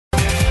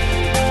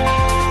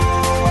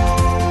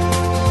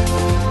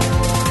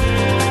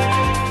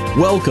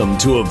Welcome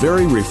to a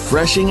very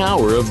refreshing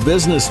hour of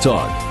business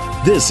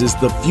talk. This is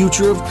the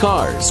Future of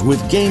Cars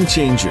with Game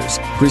Changers,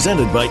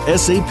 presented by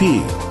SAP.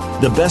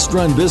 The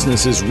best-run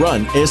businesses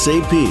run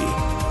SAP.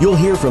 You'll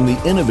hear from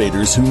the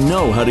innovators who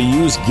know how to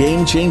use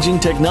game-changing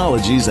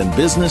technologies and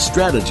business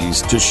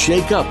strategies to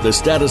shake up the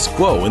status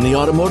quo in the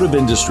automotive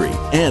industry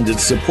and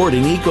its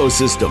supporting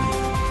ecosystem,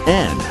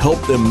 and help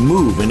them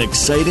move in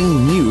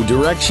exciting new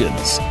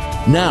directions.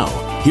 Now,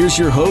 here's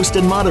your host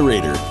and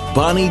moderator,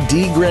 Bonnie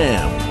D.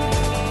 Graham.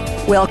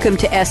 Welcome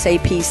to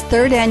SAP's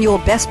third annual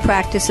Best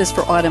Practices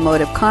for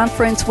Automotive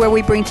Conference, where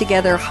we bring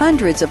together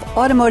hundreds of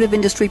automotive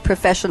industry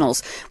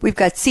professionals. We've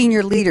got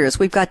senior leaders,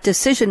 we've got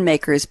decision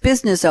makers,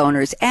 business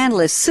owners,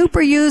 analysts,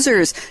 super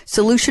users,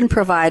 solution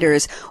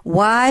providers.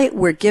 Why?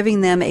 We're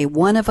giving them a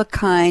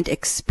one-of-a-kind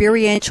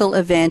experiential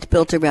event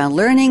built around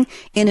learning,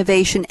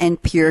 innovation,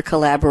 and peer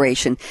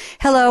collaboration.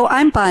 Hello,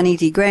 I'm Bonnie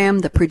D. Graham,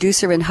 the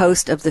producer and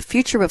host of The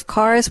Future of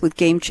Cars with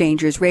Game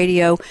Changers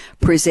Radio,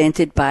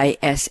 presented by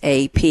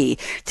SAP.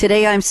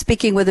 Today I'm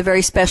speaking with a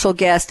very special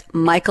guest,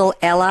 Mikael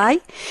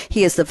Elley.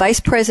 He is the Vice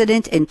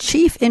President and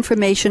Chief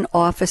Information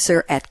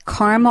Officer at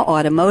Karma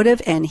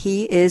Automotive, and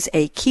he is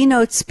a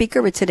keynote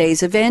speaker at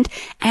today's event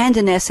and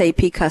an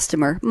SAP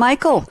customer.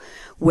 Mikael,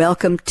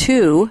 welcome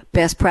to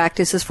Best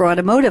Practices for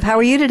Automotive. How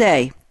are you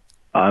today?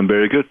 I'm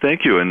very good,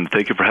 thank you, and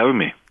thank you for having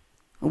me.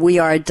 We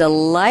are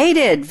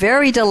delighted,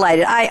 very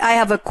delighted. I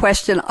have a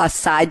question, a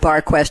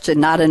sidebar question,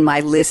 not in my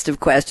list of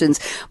questions.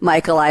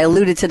 Mikael, I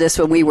alluded to this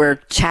when we were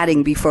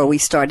chatting before we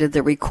started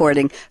the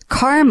recording.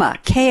 Karma,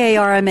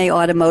 K-A-R-M-A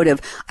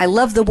Automotive. I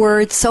love the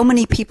word. So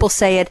many people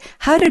say it.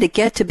 How did it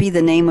get to be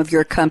the name of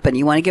your company?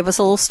 You want to give us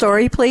a little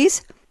story,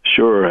 please?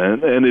 Sure,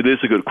 and it is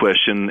a good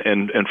question,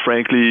 and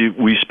frankly,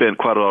 we spent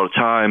quite a lot of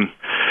time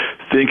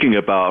thinking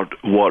about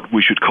what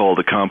we should call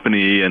the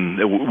company,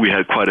 and we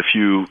had quite a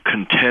few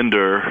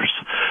contenders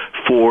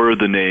for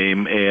the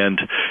name,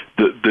 and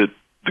the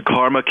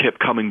karma kept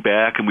coming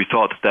back, and we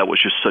thought that was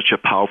just such a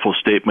powerful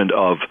statement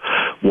of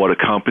what a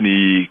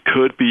company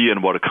could be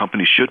and what a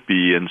company should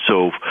be, and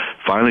so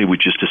finally we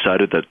just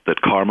decided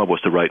that karma was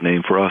the right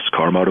name for us,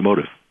 Karma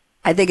Automotive.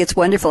 I think it's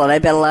wonderful, and I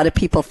bet a lot of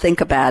people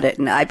think about it,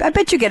 and I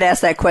bet you get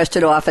asked that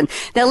question often.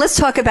 Now, let's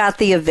talk about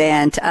the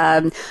event.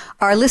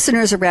 Our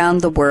listeners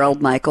around the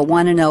world, Mikael,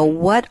 want to know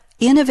what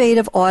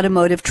innovative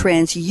automotive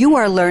trends you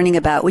are learning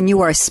about when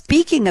you are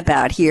speaking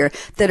about here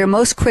that are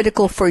most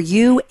critical for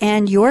you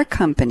and your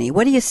company.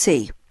 What do you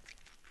see?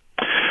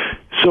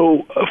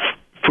 So,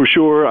 for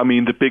sure, I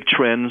mean, the big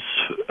trends,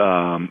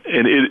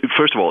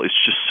 first of all,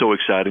 it's just so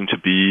exciting to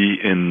be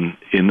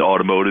in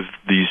automotive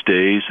these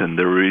days, and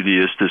there really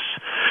is this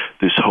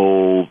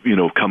whole,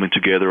 coming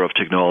together of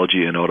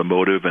technology and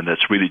automotive, and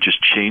that's really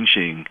just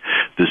changing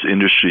this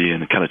industry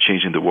and kind of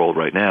changing the world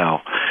right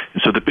now.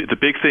 And so the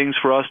big things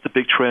for us, the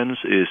big trends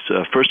is,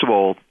 first of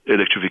all,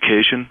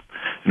 electrification.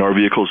 And our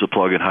vehicle is a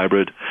plug-in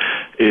hybrid.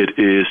 It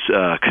is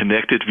a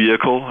connected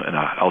vehicle, and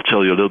I'll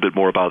tell you a little bit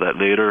more about that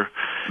later.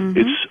 Mm-hmm.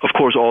 It's, of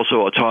course,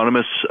 also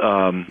autonomous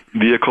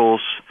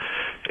vehicles.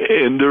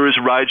 And there is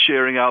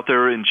ride-sharing out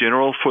there in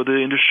general for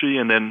the industry.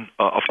 And then,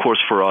 of course,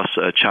 for us,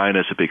 China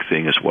is a big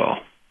thing as well.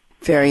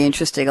 Very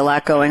interesting. A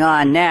lot going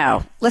on.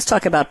 Now, let's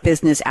talk about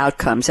business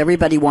outcomes.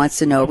 Everybody wants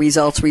to know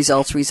results.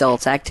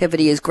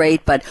 Activity is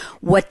great, but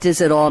what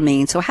does it all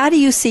mean? So how do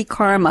you see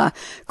Karma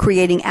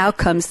creating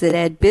outcomes that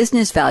add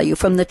business value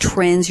from the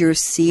trends you're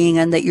seeing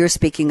and that you're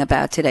speaking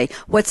about today?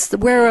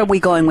 Where are we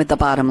going with the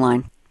bottom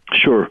line?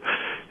 Sure.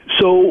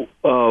 So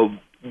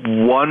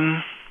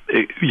one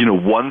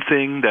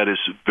thing that is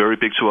very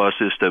big to us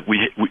is that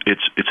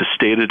it's a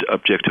stated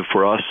objective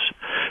for us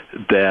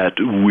that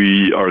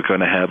we are going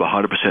to have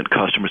 100%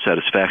 customer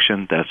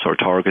satisfaction. That's our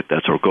target.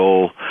 That's our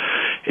goal.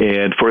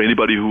 And for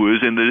anybody who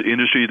is in the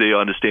industry, they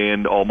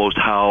understand almost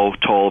how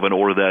tall of an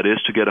order that is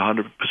to get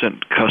 100%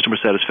 customer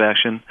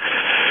satisfaction.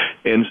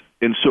 And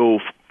so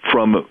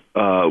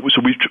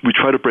we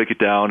try to break it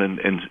down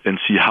and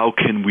see how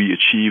can we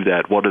achieve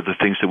that. What are the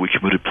things that we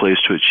can put in place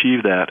to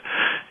achieve that?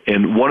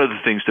 And one of the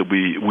things that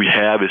we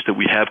have is that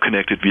we have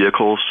connected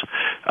vehicles.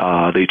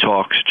 They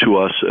talk to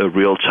us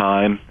real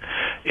time,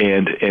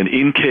 and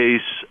in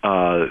case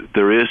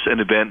there is an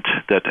event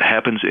that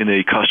happens in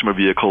a customer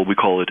vehicle, we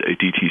call it a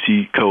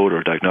DTC code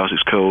or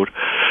diagnostics code.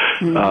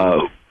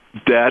 Mm-hmm.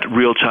 That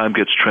real time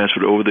gets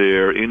transferred over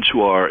there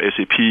into our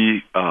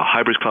SAP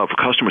Hybrid Cloud for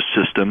Customers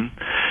system,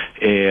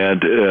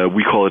 and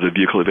we call it a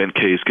vehicle event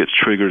case, gets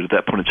triggered at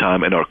that point in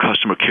time, and our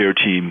customer care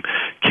team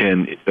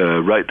can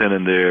right then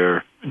and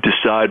there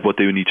decide what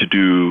they need to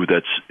do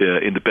that's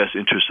in the best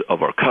interest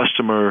of our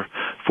customer,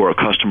 for our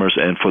customers,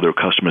 and for their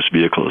customer's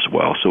vehicle as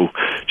well. So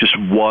just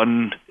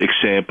one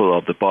example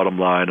of the bottom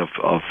line of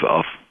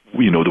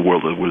the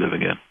world that we're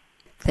living in.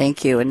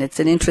 Thank you. And it's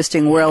an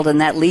interesting world, and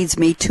that leads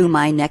me to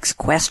my next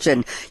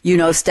question. You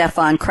know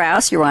Stefan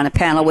Krauss. You're on a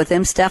panel with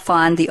him.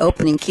 Stefan, the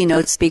opening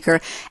keynote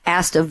speaker,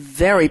 asked a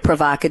very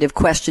provocative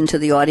question to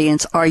the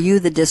audience. Are you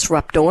the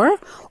disruptor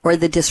or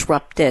the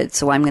disrupted?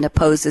 So I'm going to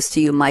pose this to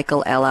you,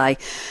 Mikael Elley.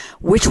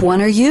 Which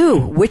one are you?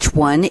 Which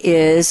one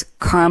is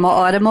Karma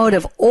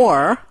Automotive?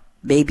 Or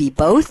maybe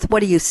both?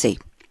 What do you see?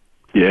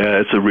 Yeah,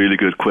 it's a really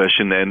good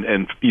question.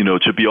 And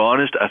to be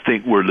honest, I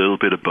think we're a little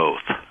bit of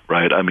both,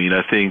 right? I mean,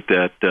 I think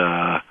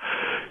that,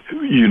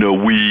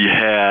 we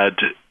had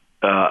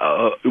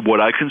what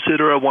I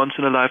consider a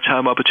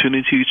once-in-a-lifetime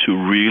opportunity to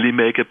really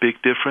make a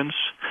big difference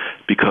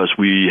because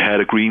we had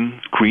a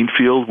green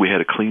field, we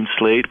had a clean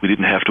slate, we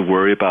didn't have to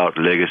worry about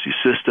legacy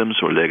systems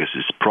or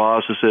legacy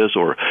processes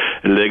or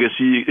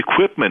legacy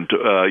equipment,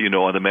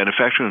 on the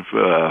manufacturing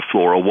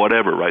floor or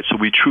whatever, right? So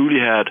we truly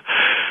had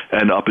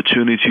an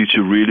opportunity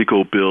to really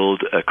go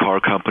build a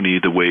car company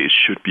the way it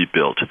should be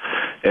built.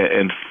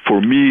 And for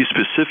me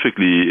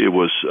specifically, it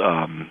was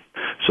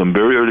some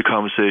very early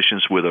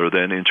conversations with our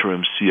then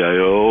interim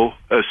CEO,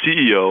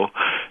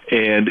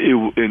 and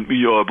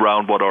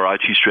around what our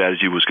IT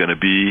strategy was going to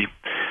be.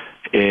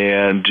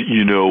 And,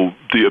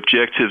 the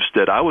objectives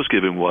that I was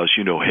given was,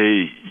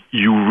 hey,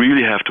 you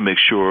really have to make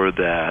sure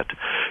that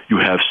you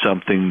have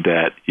something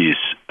that is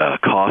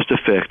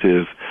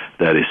cost-effective,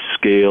 that is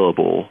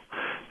scalable,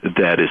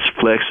 that is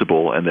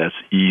flexible, and that's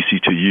easy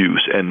to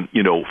use. And,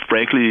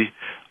 frankly,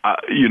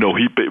 he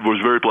was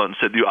very blunt and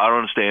said, I don't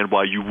understand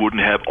why you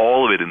wouldn't have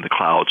all of it in the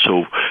cloud.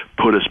 So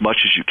put as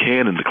much as you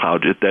can in the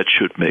cloud. That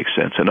should make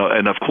sense.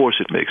 And of course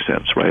it makes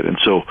sense, right? And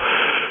so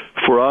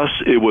for us,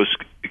 it was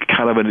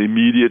kind of an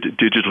immediate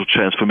digital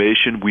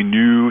transformation. We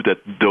knew that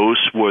those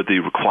were the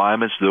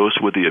requirements, those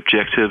were the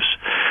objectives,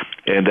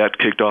 and that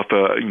kicked off,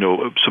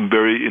 some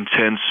very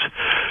intense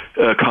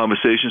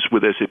conversations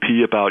with SAP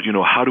about,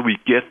 how do we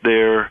get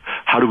there?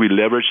 How do we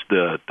leverage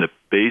the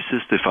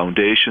basis, the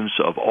foundations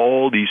of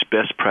all these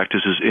best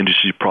practices,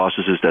 industry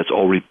processes that's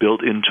already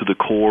built into the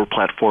core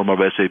platform of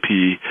SAP?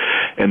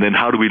 And then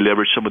how do we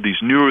leverage some of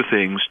these newer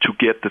things to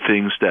get the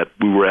things that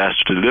we were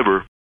asked to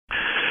deliver?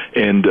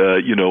 And,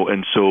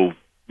 and so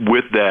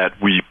with that,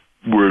 we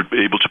were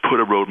able to put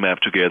a roadmap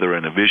together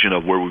and a vision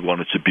of where we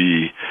wanted to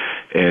be.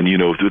 And,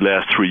 the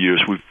last 3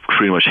 years, we've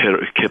pretty much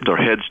kept our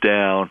heads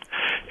down,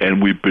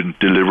 and we've been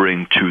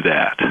delivering to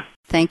that.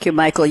 Thank you,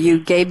 Michael. You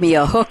gave me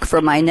a hook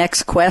for my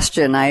next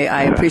question.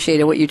 I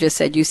appreciated what you just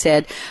said. You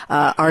said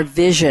our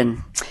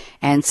vision.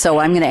 And so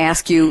I'm going to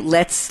ask you,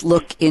 let's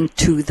look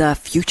into the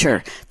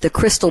future, the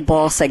crystal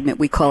ball segment,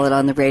 we call it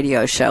on the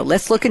radio show.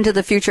 Let's look into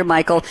the future,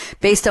 Michael,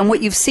 based on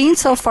what you've seen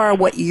so far,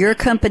 what your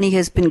company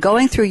has been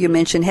going through. You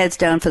mentioned heads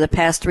down for the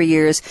past 3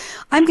 years.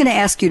 I'm going to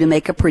ask you to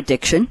make a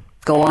prediction.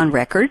 Go on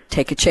record.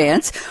 Take a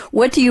chance.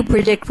 What do you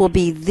predict will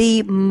be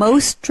the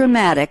most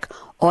dramatic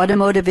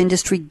automotive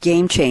industry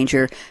game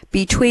changer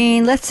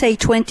between, let's say,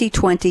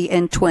 2020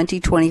 and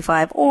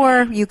 2025,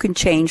 or you can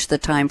change the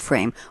time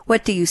frame?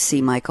 What do you see,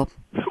 Michael?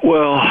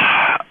 Well,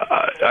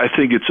 I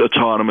think it's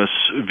autonomous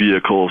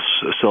vehicles,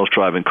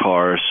 self-driving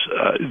cars.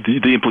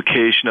 The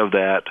implication of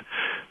that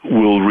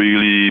will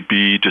really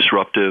be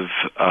disruptive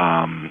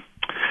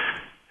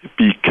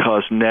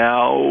because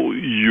now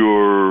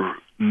you're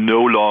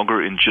no longer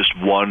in just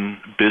one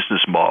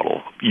business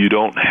model. You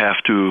don't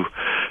have to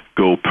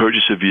go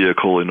purchase a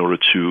vehicle in order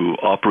to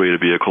operate a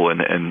vehicle and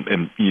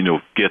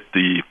get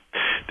the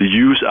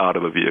use out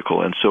of a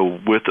vehicle. And so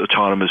with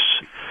autonomous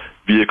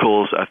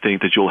vehicles, I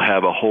think that you'll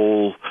have a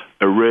whole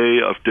array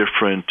of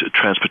different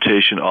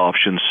transportation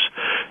options.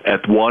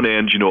 At one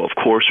end, of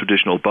course,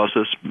 traditional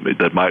buses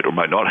that might or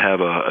might not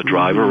have a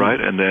driver,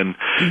 right? And then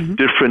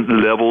different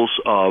levels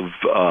of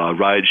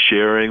ride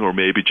sharing, or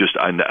maybe just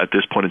at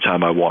this point in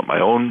time, I want my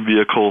own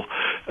vehicle,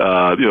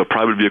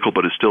 private vehicle,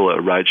 but it's still a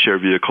ride share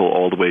vehicle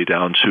all the way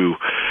down to,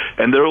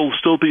 and there will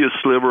still be a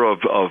sliver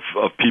of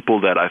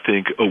people that I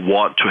think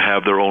want to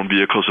have their own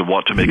vehicles and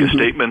want to make a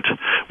statement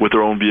with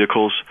their own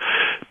vehicles.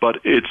 But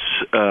it's,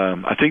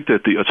 I think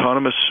that the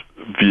autonomous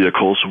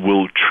vehicles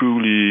will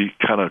truly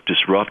kind of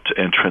disrupt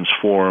and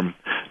transform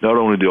not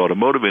only the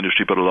automotive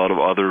industry, but a lot of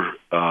other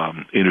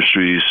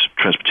industries,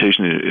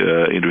 transportation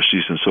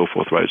industries and so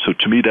forth, right? So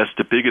to me, that's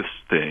the biggest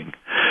thing.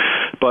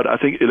 But I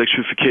think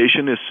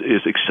electrification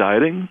is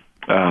exciting,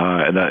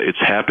 and it's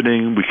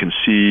happening. We can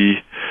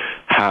see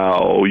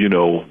how,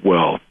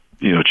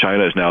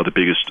 China is now the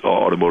biggest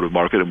automotive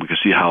market, and we can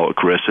see how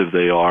aggressive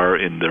they are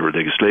in their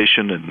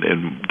legislation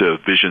and the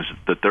visions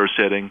that they're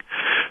setting.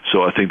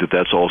 So I think that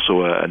that's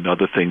also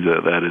another thing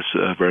that is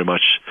very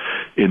much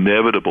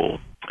inevitable.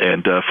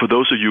 And for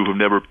those of you who've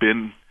never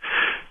been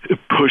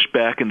pushed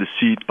back in the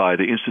seat by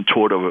the instant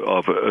torque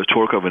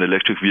of an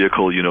electric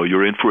vehicle,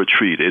 you're in for a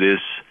treat. It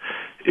is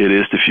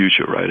the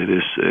future, right?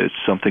 It's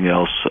something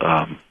else.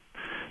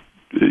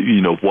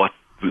 What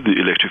the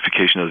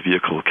electrification of the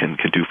vehicle can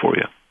do for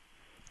you.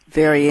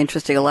 Very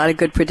interesting. A lot of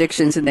good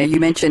predictions in there. You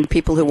mentioned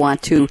people who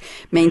want to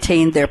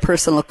maintain their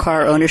personal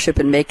car ownership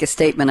and make a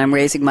statement. I'm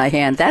raising my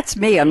hand. That's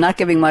me. I'm not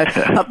giving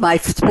up my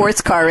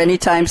sports car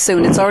anytime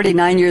soon. It's already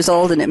 9 years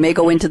old, and it may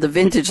go into the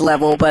vintage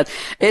level, but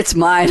it's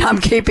mine. I'm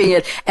keeping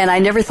it. And I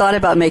never thought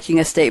about making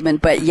a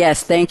statement, but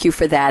yes, thank you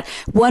for that.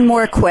 One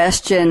more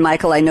question,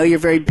 Michael. I know you're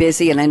very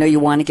busy, and I know you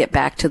want to get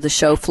back to the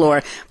show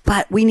floor,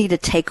 but we need a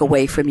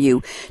takeaway from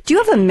you. Do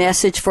you have a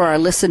message for our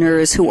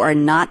listeners who are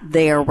not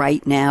there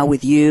right now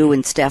with you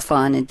and Steph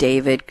Stefan and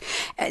David.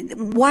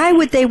 Why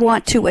would they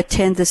want to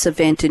attend this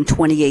event in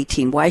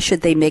 2018? Why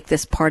should they make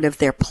this part of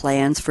their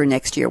plans for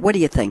next year? What do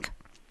you think?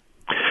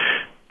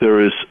 There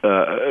is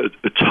a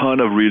ton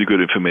of really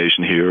good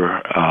information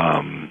here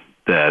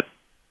that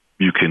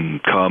you can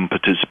come,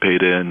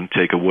 participate in,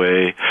 take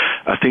away.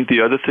 I think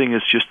the other thing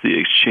is just the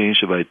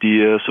exchange of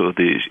ideas or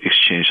the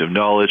exchange of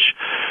knowledge.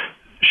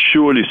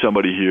 Surely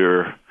somebody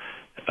here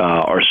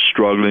are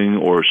struggling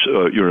or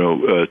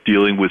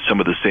dealing with some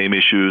of the same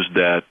issues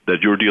that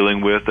you're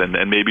dealing with,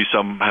 and maybe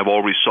some have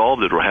already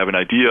solved it or have an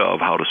idea of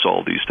how to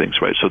solve these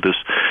things, right? So this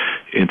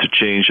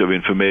interchange of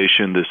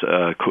information, this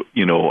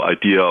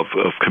idea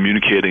of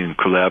communicating and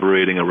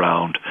collaborating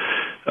around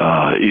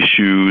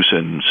issues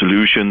and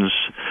solutions,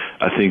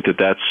 I think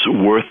that's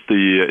worth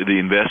the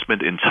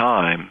investment in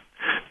time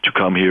to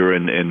come here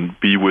and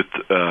be with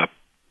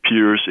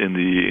peers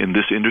in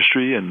this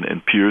industry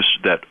and peers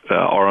that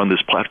are on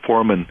this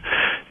platform, and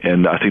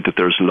I think that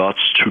there's lots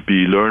to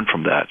be learned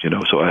from that.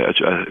 So I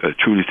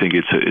truly think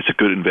it's a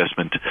good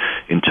investment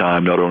in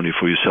time, not only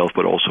for yourself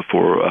but also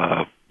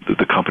for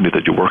the company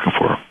that you're working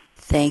for.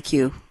 Thank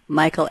you.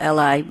 Mikael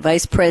Elley,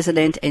 Vice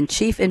President and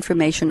Chief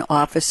Information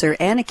Officer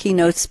and a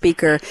keynote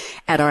speaker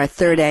at our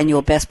third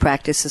annual Best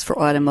Practices for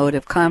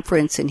Automotive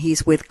Conference, and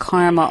he's with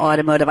Karma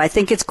Automotive. I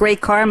think it's great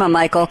karma,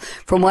 Michael.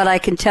 From what I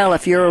can tell,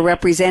 if you're a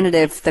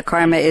representative, the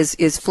karma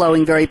is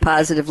flowing very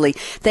positively.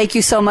 Thank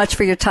you so much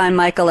for your time,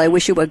 Michael. I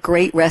wish you a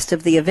great rest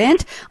of the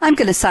event. I'm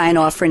going to sign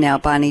off for now.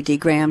 Bonnie D.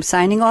 Graham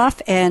signing off,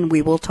 and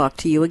we will talk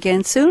to you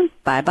again soon.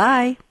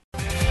 Bye-bye.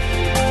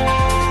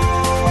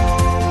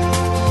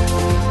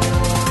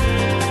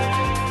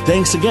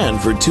 Thanks again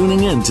for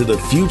tuning in to the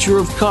Future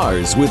of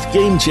Cars with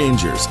Game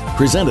Changers,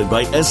 presented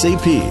by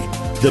SAP.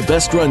 The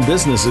best-run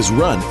businesses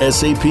run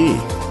SAP.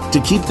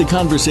 To keep the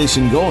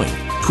conversation going,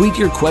 tweet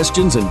your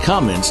questions and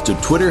comments to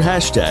Twitter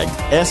hashtag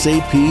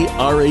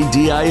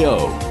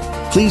 #SAPRADIO.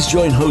 Please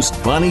join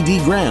host Bonnie D.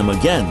 Graham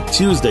again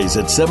Tuesdays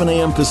at 7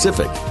 a.m.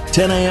 Pacific,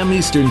 10 a.m.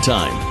 Eastern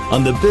Time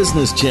on the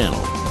Business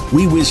Channel.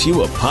 We wish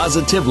you a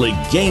positively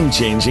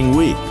game-changing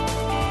week.